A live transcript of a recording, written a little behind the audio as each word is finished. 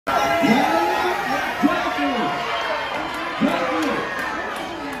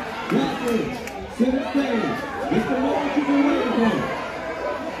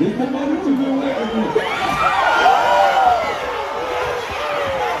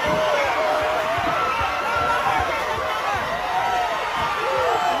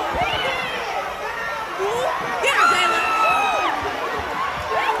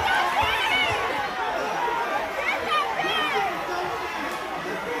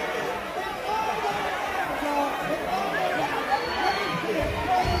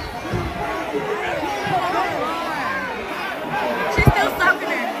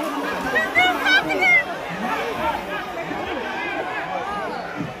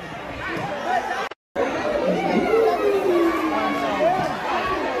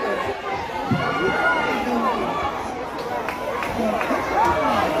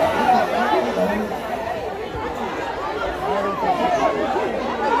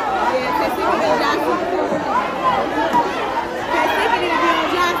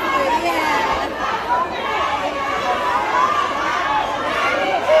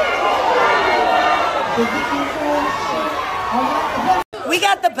We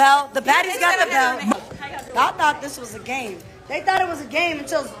got the belt. The baddies got the belt. I thought this was a game. They thought it was a game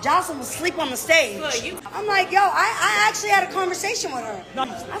until Joseline was asleep on the stage. I'm like, yo, I actually had a conversation with her. I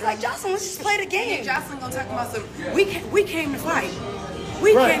was like, Joseline, let's just play the game. Joseline gonna talk about some. We came to fight.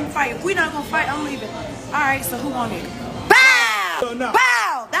 We came to fight. If we not gonna fight, I'm leaving. All right, so who won it? Bow!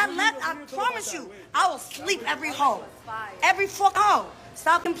 Bow! That left, I promise you, I will sleep every hoe. Every fuck hoe.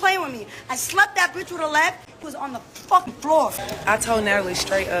 Stop playing with me. I slept that bitch with a left. It was on the fucking floor. I told Natalie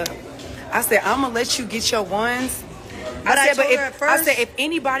straight up. I said, I'm gonna let you get your ones. But I said, if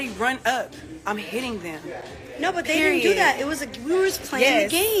anybody run up, I'm hitting them. No, but they didn't do that. It was we were just playing the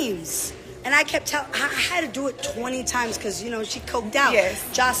games. And I kept telling, I had to do it 20 times because, you know, she coked out. Yes.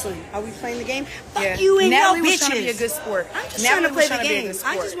 Joseline, are we playing the game? Fuck you and Natalie your bitches. Was trying to be a good sport. I'm just trying to play the game.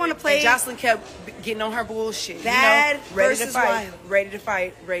 I just want to play. And Joseline kept getting on her bullshit. Bad ready versus to fight, wild. ready to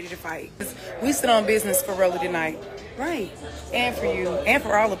fight, ready to fight. We stood on business for Rolly tonight. Right. And for you, and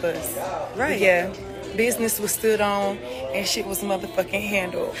for all of us. Right. But yeah, business was stood on, and shit was motherfucking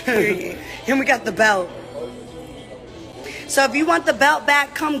handled. Period. And we got the belt. So if you want the belt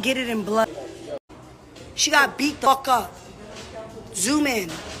back, come get it in blood. She got beat the fuck up. Zoom in.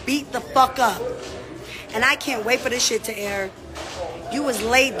 Beat the fuck up. And I can't wait for this shit to air. You was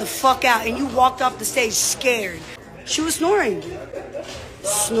laid the fuck out and you walked off the stage scared. She was snoring.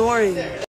 Snoring.